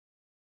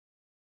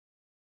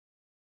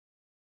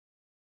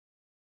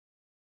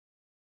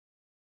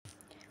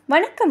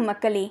வணக்கம்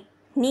மக்களே,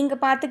 நீங்கள்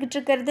பார்த்துக்கிட்டு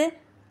இருக்கிறது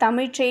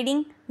Tamil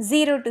trading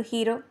zero to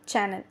hero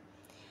channel.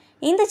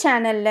 இந்த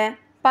சேனலில்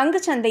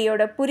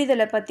பங்குச்சந்தையோட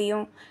புரிதலை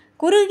பற்றியும்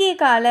குறுகிய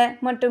கால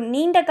மற்றும்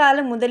நீண்ட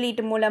கால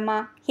முதலீட்டு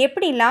மூலமாக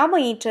எப்படி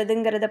லாபம்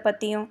ஈட்டுறதுங்கிறத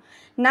பற்றியும்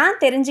நான்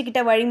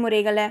தெரிஞ்சுக்கிட்ட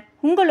வழிமுறைகளை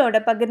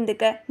உங்களோட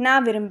பகிர்ந்துக்க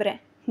நான்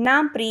விரும்புகிறேன்.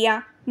 நான் பிரியா.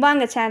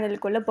 வாங்க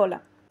சேனலுக்குள்ளே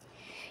போகலாம்.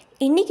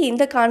 இன்றைக்கி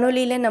இந்த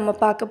காணொலியில் நம்ம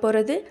பார்க்க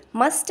போகிறது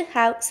must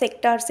have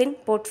sectors in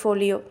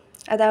portfolio,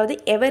 அதாவது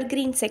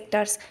எவர்கிரீன்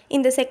செக்டார்ஸ்.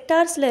 இந்த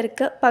செக்டார்ஸில்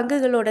இருக்க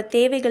பங்குகளோட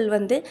தேவைகள்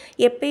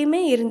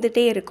எப்பயுமே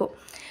இருந்துகிட்டே இருக்கும்.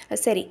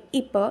 சரி,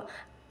 இப்போ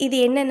இது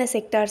என்னென்ன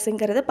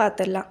செக்டார்ஸுங்கிறத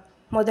பார்த்துடலாம்.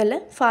 முதல்ல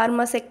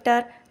pharmasector,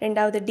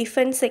 ரெண்டாவது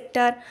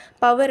defense-sector,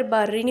 power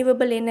bar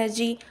renewable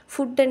energy,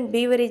 food and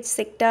beverage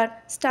sector,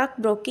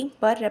 stockbroking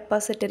bar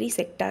repository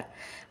sector.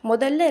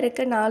 முதல்ல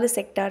இருக்க 4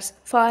 sectors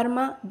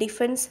pharma,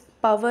 defence,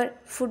 power,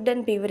 food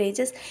and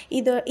beverages.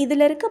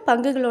 இதில் இருக்க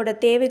பங்குகளோட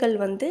தேவைகள்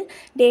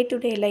டே டு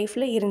டே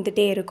லைஃப்பில்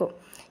இருந்துகிட்டே இருக்கும்.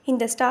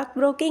 இந்த stock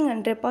broking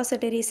and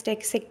repository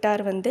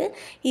sector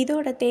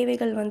இதோட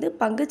தேவைகள்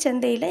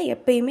பங்குச்சந்தையில்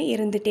எப்பயுமே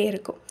இருந்துகிட்டே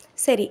இருக்கும்.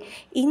 சரி,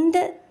 இந்த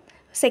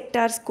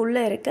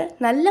செக்டார்ஸ்குள்ளே இருக்க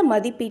நல்ல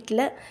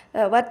மதிப்பீட்டில்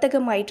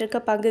வர்த்தகம்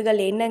ஆகிட்டுருக்க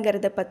பங்குகள்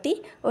என்னங்கிறத பற்றி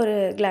ஒரு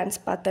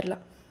கிளான்ஸ்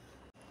பார்த்துடலாம்.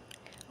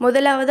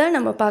 முதலாவதாக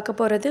நம்ம பார்க்க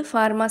போகிறது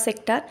ஃபார்மா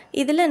செக்டார்.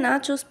 இதில்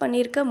நான் சூஸ்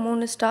பண்ணியிருக்க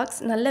 3 ஸ்டாக்ஸ்,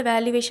 நல்ல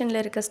வேல்யூவேஷனில்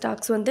இருக்க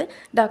stocks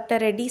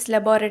doctor Reddy's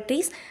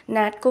laboratories,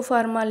 Natco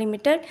pharma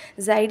limited,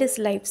 Zydus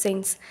life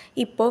science.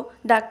 இப்போது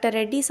டாக்டர்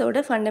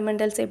ரெட்டிஸோட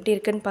ஃபண்டமெண்டல்ஸ் எப்படி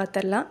இருக்குன்னு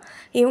பார்த்துடலாம்.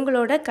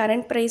 இவங்களோட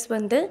கரண்ட் ப்ரைஸ்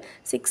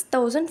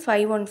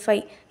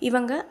 6515.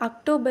 இவங்க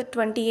அக்டோபர்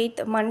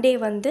 28 மண்டே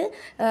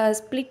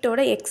ஸ்ப்ளிட்டோட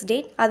எக்ஸ்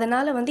டேட்.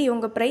 அதனால்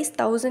இவங்க ப்ரைஸ்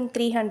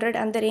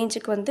 1300 அந்த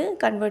ரேஞ்சுக்கு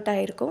கன்வெர்ட்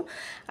ஆகிருக்கும்.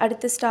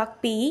 அடுத்து stock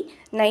BE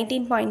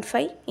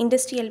 19.5,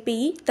 industrial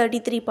BE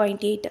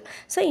 33.8.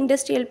 So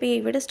industrial BE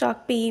விட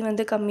ஸ்டாக் பிஇ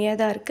கம்மியாக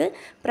தான் இருக்குது.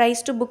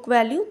 Price to book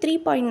value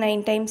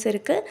 3.9 times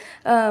இருக்குது.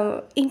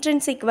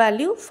 Intrinsic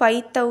value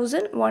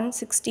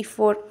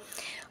 5164.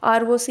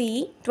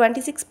 ROCE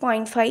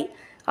 26.5,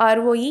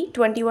 ROE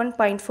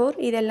 21.4.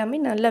 இது எல்லாமே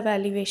நல்ல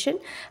valuation.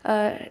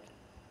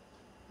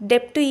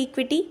 Dept to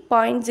equity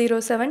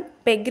 0.07,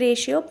 peg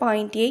ratio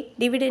 0.8,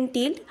 dividend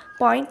yield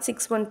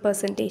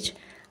 0.61%.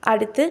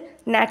 அடுத்து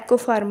Natco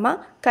pharma,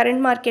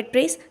 current market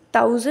price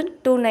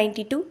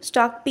 1292,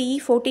 stock BE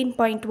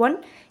 14.1,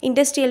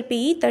 industrial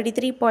BE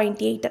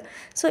 33.8.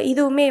 So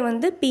இதுவுமே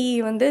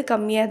பிஇ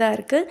கம்மியாக தான்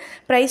இருக்குது.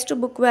 Price to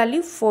book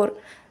value 4.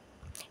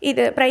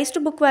 இது ப்ரைஸ் டு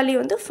புக் வேல்யூ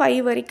 5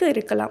 வரைக்கும்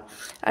இருக்கலாம்.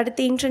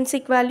 அடுத்து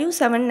intrinsic value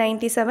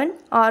 797,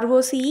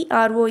 ROCE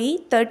ROE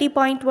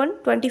 30.1,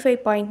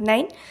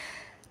 25.9,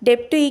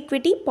 debt to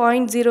equity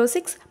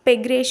 0.06,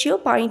 peg ratio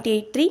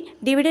 0.83,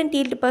 dividend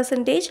yield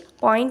percentage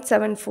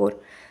 0.74.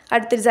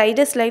 அடுத்து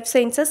Zydus life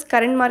sciences,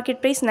 current market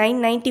price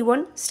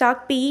 991,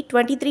 stock BE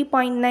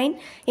 23.9,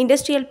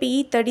 industrial BE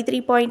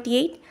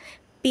 33.8,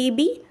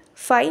 BP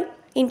 5,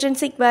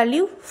 intrinsic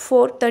value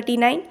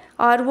 439,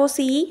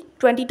 ROCE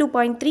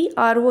 22.3,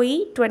 ROE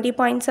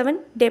 20.7,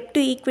 debt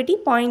to equity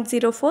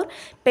 0.04,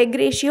 peg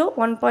ratio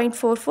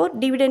 1.44,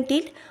 dividend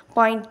yield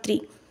 0.3.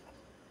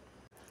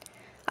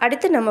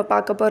 அடுத்து நம்ம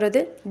பார்க்க போகிறது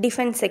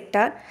defence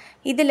sector.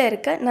 இதில்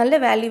இருக்க நல்ல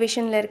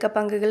வேல்யூவேஷனில் இருக்க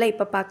பங்குகளை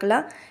இப்போ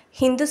பார்க்கலாம்.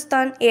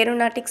 Hindustan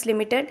aeronautics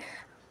limited,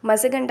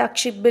 மசகண்டாக்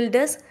ship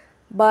filters,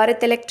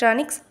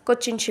 bharatelectronics,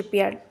 Cochin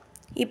shipyard.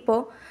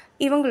 இப்போது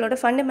இவங்களோட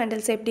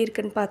ஃபண்டமெண்டல்ஸ் எப்படி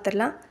இருக்குன்னு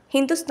பார்த்துடலாம்.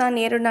 Hindustan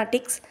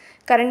aeronautics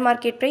current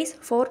market price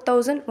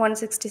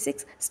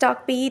 4166,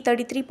 stock BE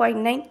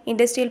 33.9,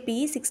 industrial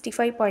BE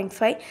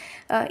 65.5.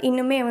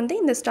 இன்னுமே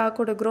இந்த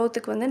ஸ்டாக்கோட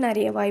க்ரோத்துக்கு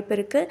நிறைய வாய்ப்பு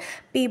இருக்குது.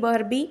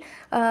 பி.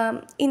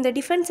 இந்த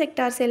டிஃபென்ஸ்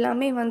செக்டார்ஸ்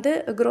எல்லாமே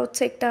க்ரோத்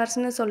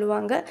செக்டார்ஸ்னு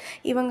சொல்லுவாங்க.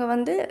 இவங்க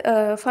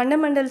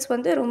ஃபண்டமெண்டல்ஸ்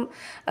ரொம்ப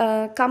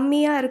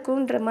கம்மியாக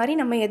இருக்குன்ற மாதிரி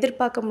நம்ம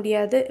எதிர்பார்க்க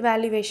முடியாது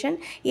வேல்யூவேஷன்.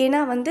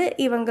 ஏன்னா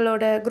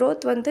இவங்களோட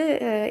க்ரோத்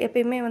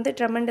எப்பயுமே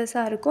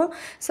ட்ரெமெண்டஸாக இருக்கும்.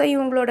 ஸோ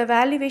இவங்களோட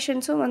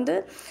வேல்யூவேஷன்ஸும்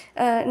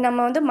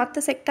நம்ம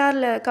மற்ற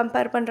செக்டாரில்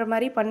கம்பேர் பண்ணுற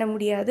மாதிரி பண்ண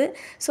முடியாது.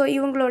 So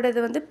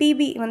இவங்களோடது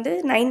BP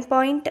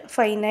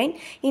 9.59,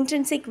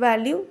 intrinsic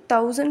value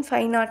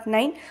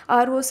 1509,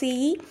 ROCE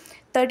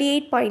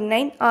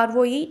 38.9,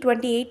 ROE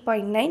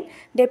 28.9,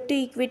 debt to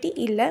equity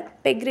இல்லை,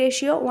 பெக்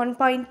ரேஷியோ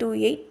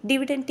 1.28,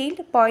 டிவிடெண்ட்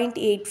ஈல்ட்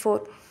 0.84.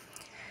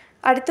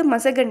 அடுத்து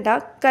மசகண்டா,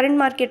 current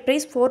market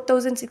price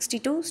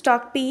 4062,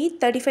 stock BE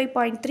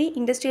 35.3,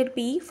 industrial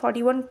BE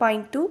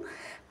 41.2,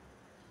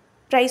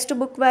 price to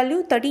book value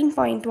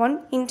 13.1,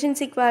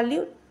 intrinsic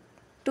value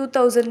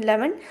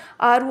 2011,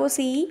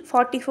 ROCE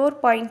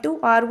 44.2,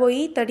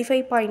 ROE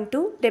 35.2,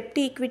 debt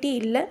to equity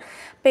இல்லை,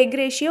 பெக்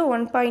ratio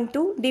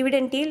 1.2,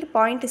 dividend yield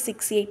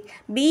 0.68.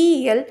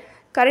 BEL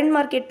current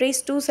market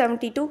price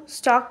 272,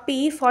 stock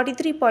BE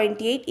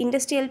 43.8,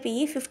 industrial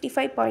BE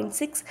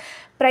 55.6,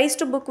 price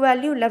to book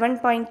value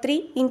 11.3,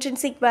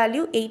 intrinsic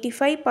value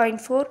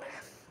 85.4,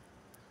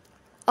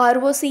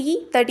 ROCE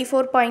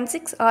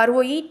 34.6,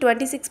 ROE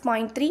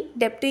 26.3,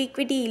 debt to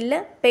equity இல்லை,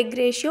 பெக்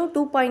ratio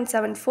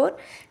 2.74,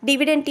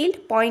 dividend yield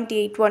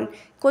 0.81.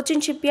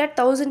 Cochin shipyard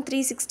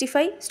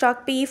 1365,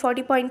 stock BE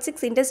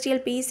 40.6,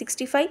 industrial BE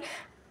 65,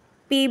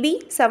 PB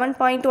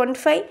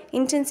 7.15,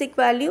 intrinsic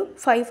value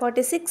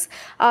 546,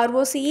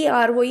 ROCE,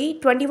 ROE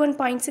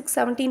 21.6,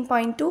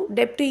 17.2,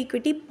 debt to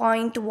equity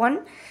 0.1,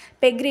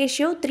 PEG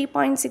ratio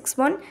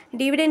 3.61,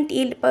 dividend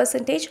yield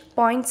percentage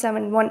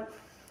 0.71.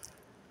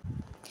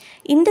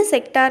 இந்த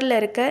செக்டாரில்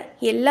இருக்க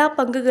எல்லா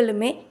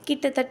பங்குகளுமே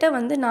கிட்டத்தட்ட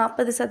வந்து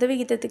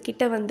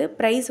 40% வந்து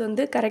price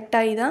வந்து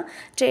கரெக்டாகி தான்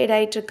ட்ரேட்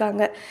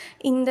ஆகிட்டுருக்காங்க.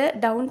 இந்த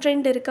டவுன்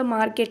ட்ரெண்ட் இருக்க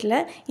மார்க்கெட்டில்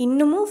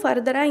இன்னமும்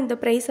ஃபர்தராக இந்த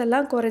ப்ரைஸ்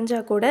எல்லாம்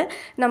குறைஞ்சா கூட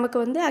நமக்கு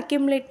வந்து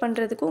அக்யூமுலேட்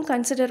பண்ணுறதுக்கும்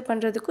கன்சிடர்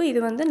பண்ணுறதுக்கும்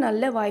இது வந்து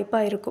நல்ல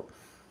வாய்ப்பாக இருக்கும்.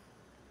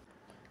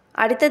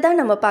 அடுத்ததாக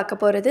நம்ம பார்க்க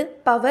போகிறது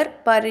பவர்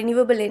பார்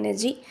ரினியூவபிள்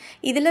எனர்ஜி.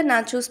 இதில்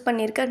நான் சூஸ்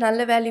பண்ணியிருக்க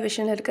நல்ல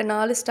வேல்யூவேஷனில் இருக்க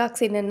 4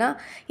 ஸ்டாக்ஸ் என்னென்னா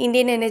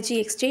Indian energy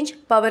exchange,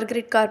 power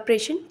grid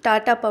corporation,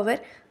 Tata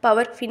power,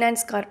 power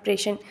finance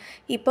corporation.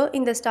 இப்போ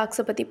இந்த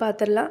ஸ்டாக்ஸை பற்றி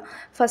பார்த்துடலாம்.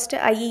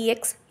 ஃபஸ்ட்டு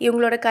ஐஇஎக்ஸ்,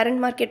 இவங்களோட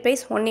current market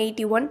price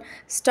 181,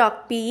 stock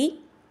BE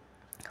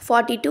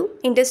 42,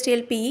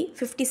 industrial BE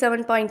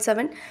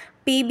 57.7,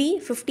 PB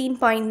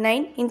 15.9,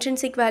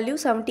 intrinsic value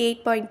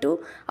 78.2,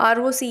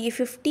 ROCE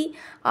 50,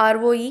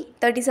 ROE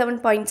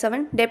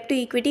 37.7, debt to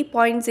equity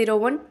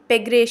 0.01,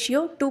 PEG ratio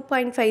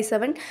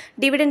 2.57,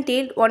 dividend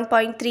yield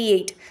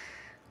 1.38.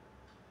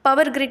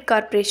 PowerGrid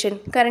Corporation,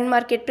 current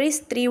market price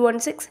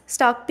 316,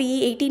 stock PE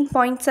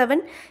 18.7,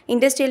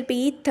 industrial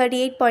PE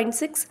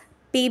 38.6,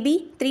 PB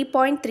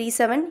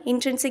 3.37,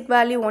 intrinsic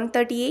value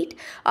 138,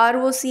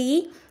 ROCE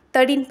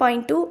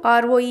 13.2,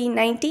 ROE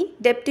 19,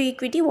 debt to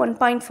equity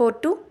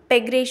 1.42,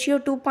 PEG ratio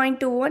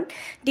 2.21,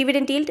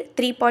 dividend yield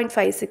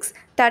 3.56.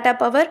 Tata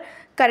Power,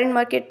 current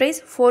market price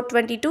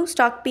 422,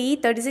 stock PE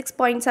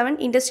 36.7,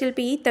 industrial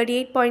PE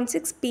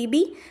 38.6, PB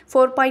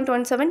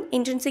 4.17,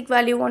 intrinsic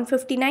value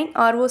 159,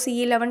 ROCE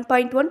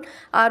 11.1,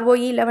 ROE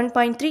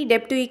 11.3,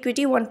 debt to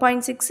equity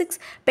 1.66,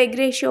 PEG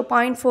ratio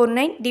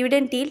 0.49,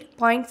 dividend yield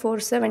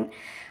 0.47.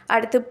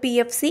 அடுத்து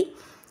PFC,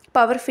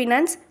 Power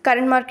Finance,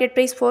 current market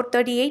price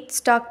 438,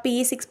 stock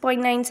PE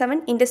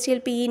 6.97,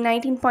 industrial PE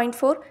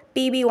 19.4,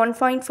 PB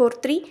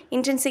 1.43,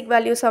 intrinsic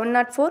value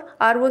 704,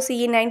 ROCE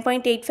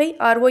 9.85,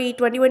 ROE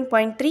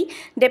 21.3,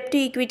 debt to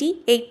equity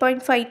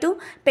 8.52,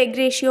 PEG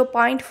ratio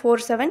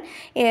 0.47,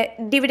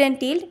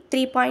 dividend yield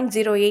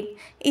 3.08.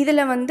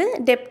 இதில் வந்து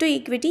debt to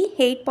equity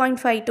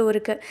 8.52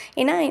 இருக்குது.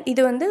 ஏன்னா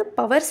இது வந்து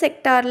power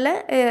செக்டாரில்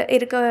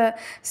இருக்க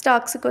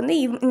ஸ்டாக்ஸுக்கு வந்து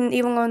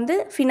இவங்க வந்து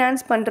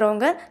ஃபினான்ஸ்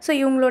பண்ணுறவங்க. ஸோ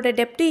இவங்களோட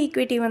debt to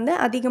equity வந்து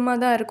அதிகமாக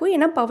தான் இருக்கும்.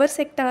 ஏன்னா பவர்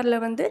செக்டாரில்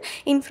வந்து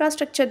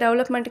இன்ஃப்ராஸ்ட்ரக்சர்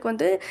டெவலப்மெண்ட்டுக்கு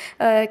வந்து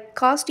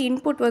காஸ்ட்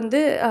இன்புட் வந்து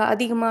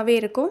அதிகமாகவே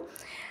இருக்கும்.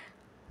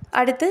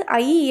 அடுத்து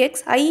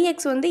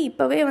ஐஇஎக்ஸ் வந்து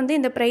இப்போவே வந்து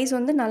இந்த ப்ரைஸ்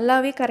வந்து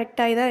நல்லாவே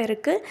கரெக்டாகி தான்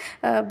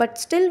இருக்குது. பட்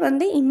ஸ்டில்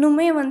வந்து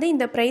இன்னுமே வந்து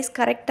இந்த ப்ரைஸ்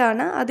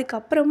கரெக்டானால்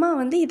அதுக்கப்புறமா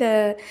வந்து இதை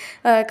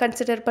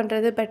கன்சிடர்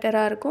பண்ணுறது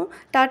பெட்டராக இருக்கும்.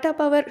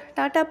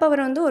 டாடா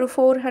பவர் வந்து ஒரு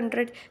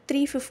 400,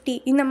 350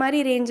 இந்த மாதிரி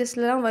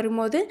ரேஞ்சஸ்லாம்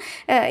வரும்போது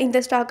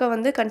இந்த ஸ்டாக்கை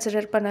வந்து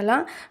கன்சிடர்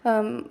பண்ணலாம்.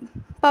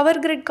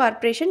 பவர் கிரிட்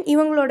கார்ப்பரேஷன்,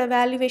 இவங்களோட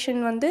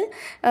வேல்யூவேஷன் வந்து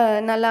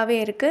நல்லாவே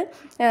இருக்குது.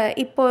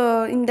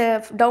 இப்போது இந்த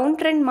டவுன்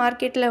ட்ரெண்ட்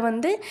மார்க்கெட்டில்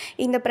வந்து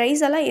இந்த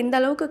ப்ரைஸ் எல்லாம் எந்த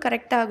அளவுக்கு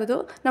கரெக்ட் ஆகுதோ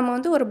நம்ம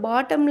வந்து ஒரு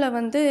பாட்டமில்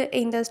வந்து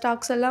இந்த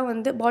ஸ்டாக்ஸ் எல்லாம்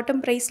வந்து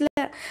பாட்டம் ப்ரைஸில்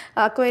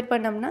அக்வயர்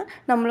பண்ணோம்னா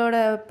நம்மளோட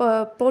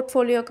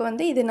போர்ட்ஃபோலியோக்கு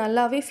வந்து இது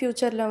நல்லாவே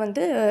ஃப்யூச்சரில்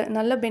வந்து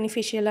நல்ல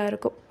பெனிஃபிஷியலாக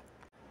இருக்கும்.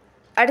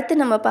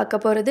 அடுத்து நம்ம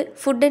பார்க்க போகிறது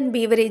ஃபுட் அண்ட்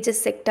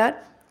பீவரேஜஸ் செக்டார்.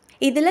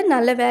 இதில்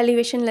நல்ல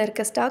வேல்யூவேஷனில்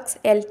இருக்க stocks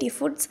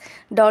ltfoods,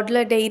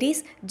 toddler diaries,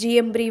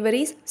 GM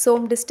breweries,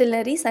 Som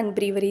distilleries and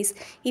breweries.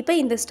 இப்போ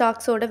இந்த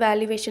ஸ்டாக்ஸோட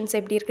வேல்யூவேஷன்ஸ்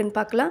எப்படி இருக்குன்னு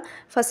பார்க்கலாம்.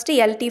 First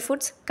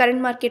ltfoods,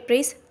 current market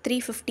price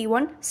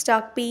 351,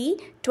 stock PE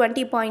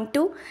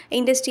 20.2,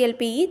 industrial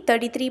PE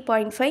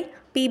 33.5,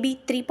 PB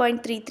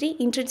 3.33,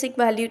 intrinsic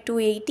value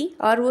 280,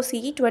 ROCE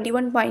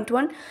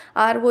 21.1,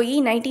 ROE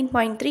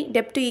 19.3,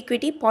 debt to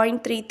equity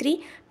 0.33,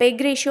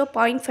 PEG ratio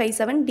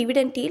 0.57,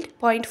 dividend yield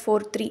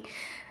 0.43.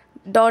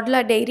 Dodla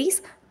Dairies,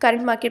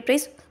 current market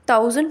price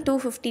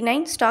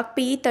 1259, stock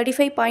PE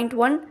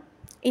 35.1,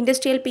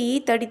 industrial PE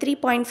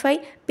 33.5,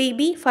 PB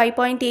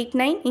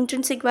 5.89,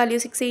 intrinsic value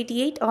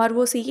 688,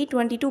 ROCE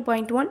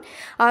 22.1,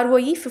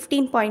 ROE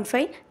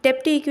 15.5, debt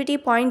to equity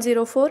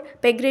 0.04,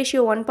 PEG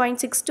ratio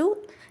 1.62,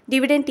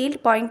 dividend yield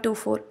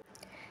 0.24.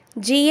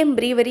 GM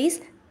Breweries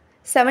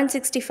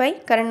 765,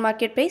 current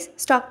market price,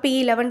 stock PE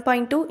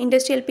 11.2,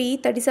 industrial PE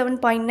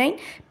 37.9,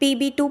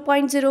 PB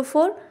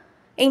 2.04,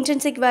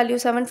 intrinsic value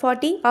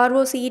 740,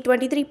 ROCE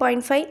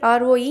 23.5,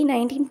 ROE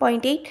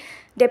 19.8,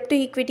 debt to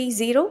equity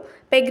 0,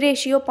 PEG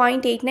ratio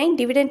 0.89,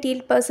 dividend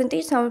yield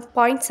percentage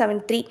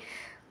 0.73.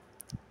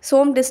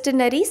 Som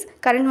Distilleries,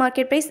 current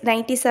market price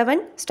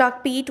 97, stock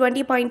PE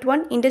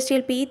 20.1,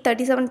 industrial PE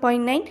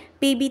 37.9,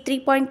 PB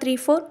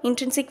 3.34,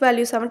 intrinsic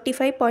value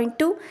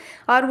 75.2,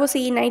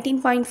 ROCE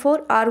 19.4,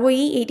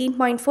 ROE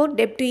 18.4,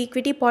 debt to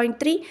equity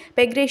 0.3,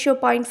 PEG ratio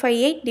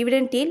 0.58,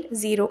 dividend yield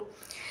 0.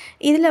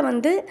 இதில்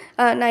வந்து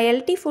நான்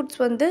ltfoods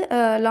வந்து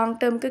long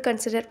டேர்முக்கு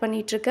consider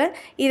பண்ணிகிட்ருக்கேன்.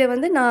 இதை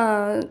வந்து நான்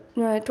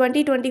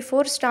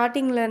 2024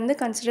 ஸ்டார்டிங்லேருந்து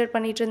consider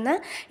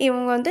பண்ணிகிட்ருந்தேன்.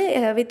 இவங்க வந்து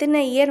வித்தின்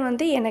அ இயர்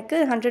வந்து எனக்கு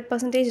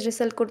 100%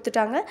 ரிசல்ட்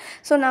கொடுத்துட்டாங்க.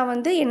 ஸோ நான்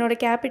வந்து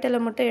என்னோடய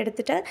கேபிட்டலை மட்டும்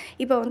எடுத்துட்டேன்.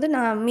 இப்போ வந்து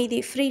நான்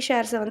மீதி ஃப்ரீ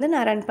ஷேர்ஸை வந்து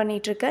நான் ரன்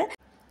பண்ணிகிட்ருக்கேன்.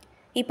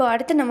 இப்போ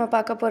அடுத்து நம்ம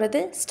பார்க்க போகிறது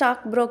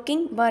ஸ்டாக்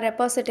புரோக்கிங்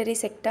ரெபாசிட்டரி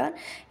செக்டார்.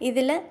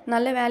 இதில்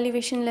நல்ல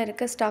வேல்யூவேஷனில்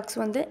இருக்க ஸ்டாக்ஸ்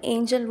வந்து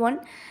angel one,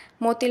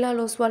 Motilal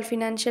Oswal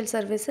financial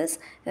services,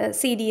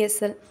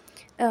 cdsl.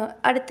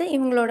 அடுத்து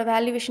இவங்களோட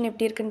வேல்யூவேஷன்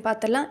எப்படி இருக்குன்னு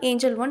பார்த்துடலாம்.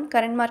 Angel one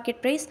current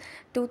market price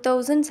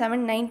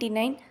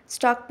 2799,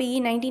 stock PE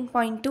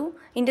 19.2,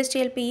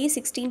 industrial PE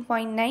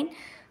 16.9,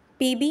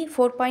 PB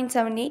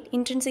 4.78,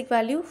 intrinsic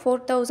value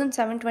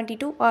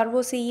 4722,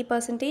 ROCE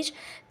percentage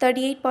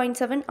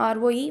 38.7,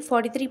 ROE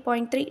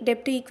 43.3,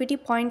 debt to equity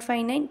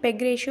 0.59,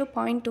 PEG ratio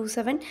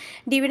 0.27,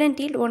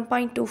 dividend yield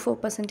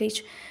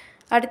 1.24%.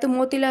 அடுத்து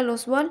மோத்திலால்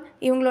ஓஸ்வால்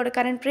இவங்களோட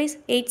current price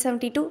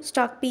 872,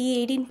 stock PE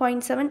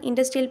 18.7,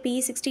 industrial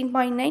PE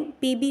 16.9,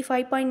 PB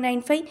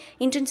 5.95,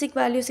 intrinsic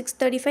value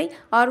 635,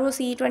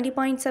 ROCE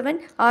 20.7,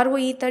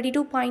 ROE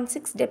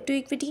 32.6, debt to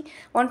equity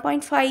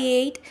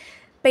 1.58,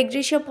 PEG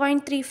ratio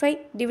 0.35,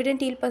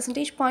 dividend yield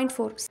percentage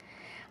 0.4.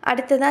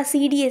 அடுத்ததாக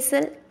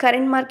cdsl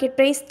current market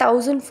price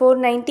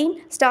 1419,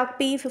 stock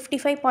PE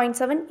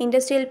 55.7,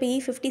 industrial PE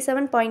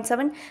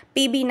 57.7,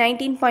 PB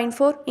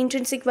 19.4,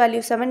 intrinsic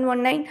value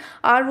 719,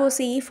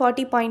 ROCE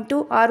 40.2,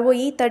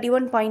 ROE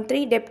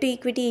 31.3, debt to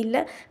equity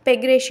இல்லை,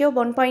 PEG ratio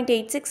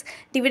 1.86,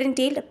 dividend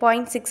yield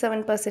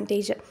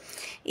 0.67%.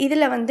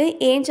 இதில் வந்து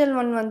angel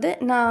one வந்து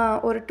நான்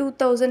ஒரு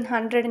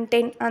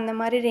 2110 அந்த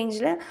மாதிரி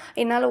ரேஞ்சில்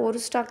என்னால் ஒரு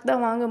ஸ்டாக்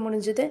தான் வாங்க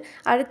முடிஞ்சுது.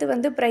 அடுத்து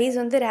வந்து ப்ரைஸ்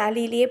வந்து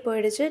ரேலியிலேயே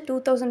போயிடுச்சு.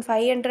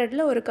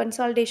 2500 ஒரு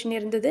கன்சால்டேஷன்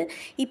இருந்தது.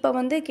 இப்போ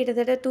வந்து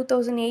கிட்டத்தட்ட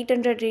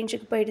 2800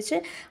 ரேஞ்சுக்கு போயிடுச்சு.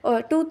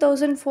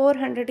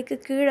 2400க்கு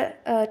கீழே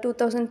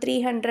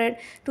 2300,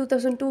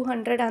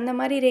 2200 அந்த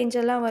மாதிரி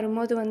ரேஞ்செல்லாம்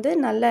வரும்போது வந்து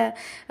நல்ல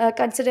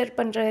கன்சிடர்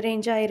பண்ணுற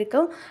ரேஞ்சாக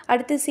இருக்கும்.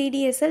 அடுத்து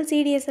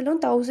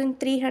சிடிஎஸ்எல்லும்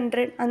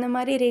 1300 அந்த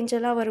மாதிரி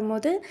ரேஞ்செல்லாம்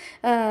வரும்போது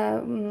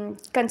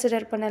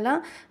கன்சிடர் பண்ணலாம்.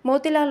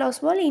 மோத்திலால்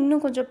ஓஸ்வால்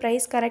இன்னும் கொஞ்சம்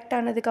ப்ரைஸ் கரெக்ட்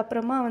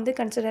ஆனதுக்கப்புறமா வந்து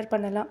கன்சிடர்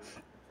பண்ணலாம்.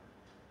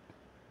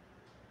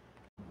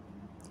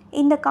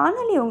 இந்த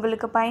காணொளி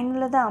உங்களுக்கு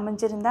பயனுள்ளதாக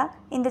அமைஞ்சிருந்தா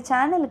இந்த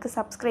சேனலுக்கு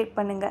சப்ஸ்கிரைப்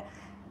பண்ணுங்கள்.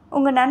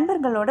 உங்கள்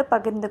நண்பர்களோடு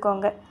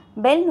பகிர்ந்துக்கோங்க.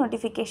 பெல்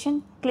நோட்டிஃபிகேஷன்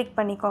கிளிக்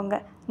பண்ணிக்கோங்க.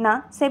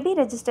 நான் செபி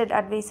ரெஜிஸ்டர்ட்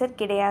அட்வைசர்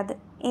கிடையாது.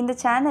 இந்த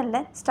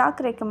சேனலில்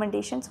ஸ்டாக்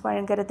ரெக்கமெண்டேஷன்ஸ்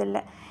வழங்குறதில்ல.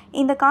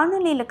 இந்த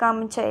காணொளியில்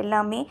காமிச்ச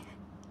எல்லாமே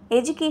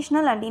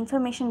எஜுகேஷ்னல் அண்ட்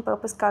இன்ஃபர்மேஷன்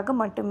பர்பஸ்க்காக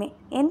மட்டுமே.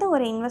 எந்த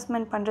ஒரு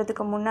இன்வெஸ்ட்மெண்ட்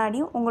பண்ணுறதுக்கு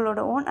முன்னாடியும் உங்களோட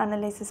ஓன்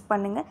அனலைசிஸ்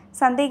பண்ணுங்கள்.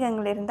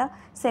 சந்தேகங்கள் இருந்தால்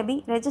செபி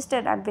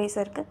ரெஜிஸ்டர்ட்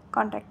அட்வைசருக்கு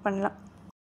கான்டாக்ட் பண்ணலாம்.